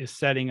kind of is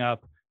setting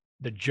up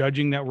the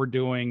judging that we're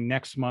doing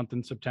next month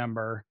in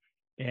September,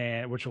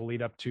 and which will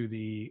lead up to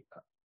the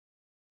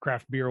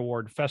Craft Beer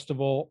Award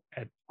Festival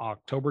at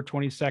October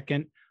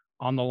 22nd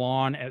on the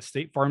lawn at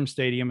State Farm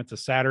Stadium. It's a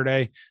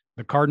Saturday.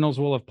 The Cardinals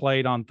will have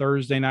played on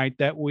Thursday night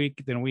that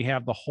week. Then we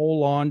have the whole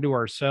lawn to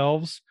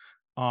ourselves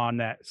on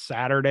that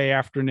Saturday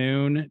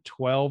afternoon,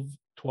 12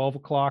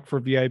 o'clock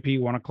for VIP,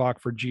 1 o'clock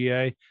for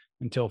GA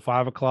until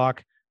 5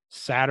 o'clock.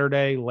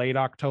 Saturday, late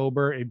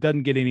October. It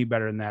doesn't get any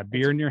better than that.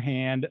 Beer in your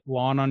hand,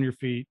 lawn on your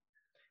feet.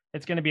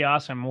 It's going to be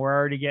awesome. We're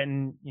already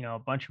getting, a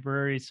bunch of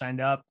breweries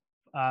signed up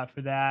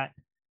for that.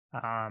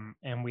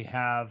 And we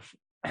have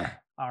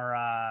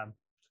our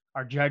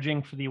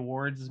judging for the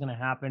awards is going to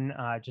happen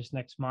just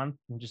next month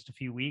in just a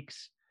few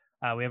weeks.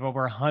 We have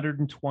over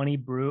 120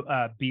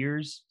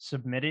 beers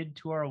submitted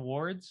to our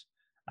awards,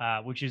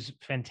 which is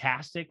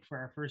fantastic for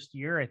our first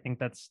year. I think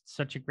that's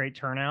such a great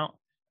turnout.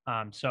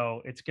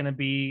 So it's going to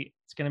be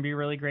a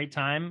really great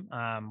time.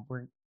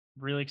 We're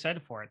really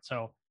excited for it.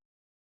 So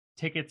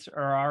tickets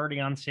are already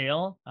on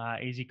sale,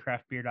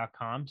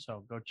 azcraftbeer.com.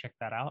 So go check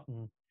that out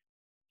and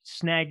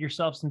snag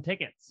yourself some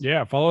tickets.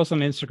 Yeah, follow us on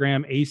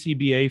Instagram,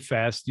 ACBA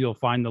Fest. You'll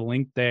find the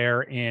link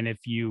there. And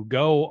if you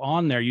go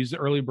on there, use the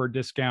early bird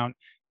discount.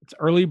 It's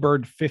early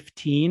bird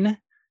 15.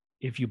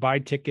 If you buy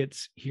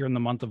tickets here in the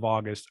month of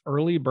August,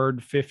 early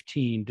bird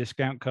 15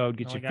 discount code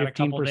gets you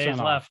 15%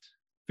 off.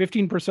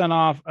 15%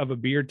 off of a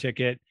beer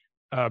ticket,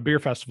 beer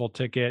festival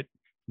ticket.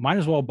 Might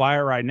as well buy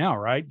it right now,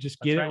 right? Just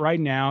get it right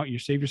now. You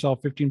save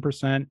yourself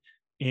 15%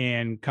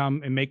 and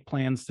come and make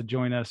plans to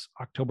join us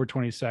October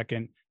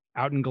 22nd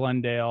out in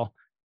Glendale.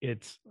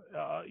 It's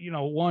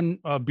one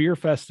beer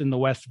fest in the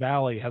West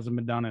Valley hasn't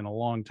been done in a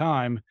long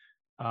time.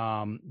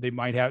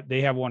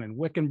 They have one in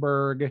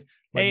Wickenburg,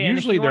 but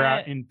usually they're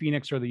out in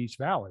Phoenix or the East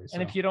Valley. So.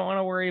 And if you don't want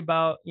to worry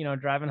about,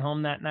 driving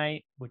home that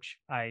night, which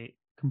I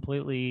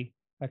completely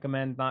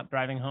recommend not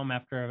driving home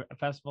after a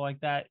festival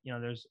like that,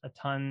 there's a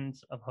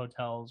tons of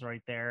hotels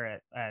right there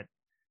at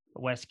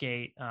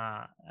Westgate.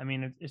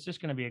 It's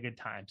just going to be a good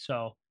time.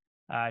 So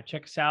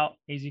check us out,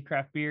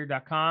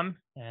 azcraftbeer.com,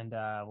 and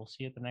we'll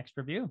see you at the next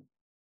review.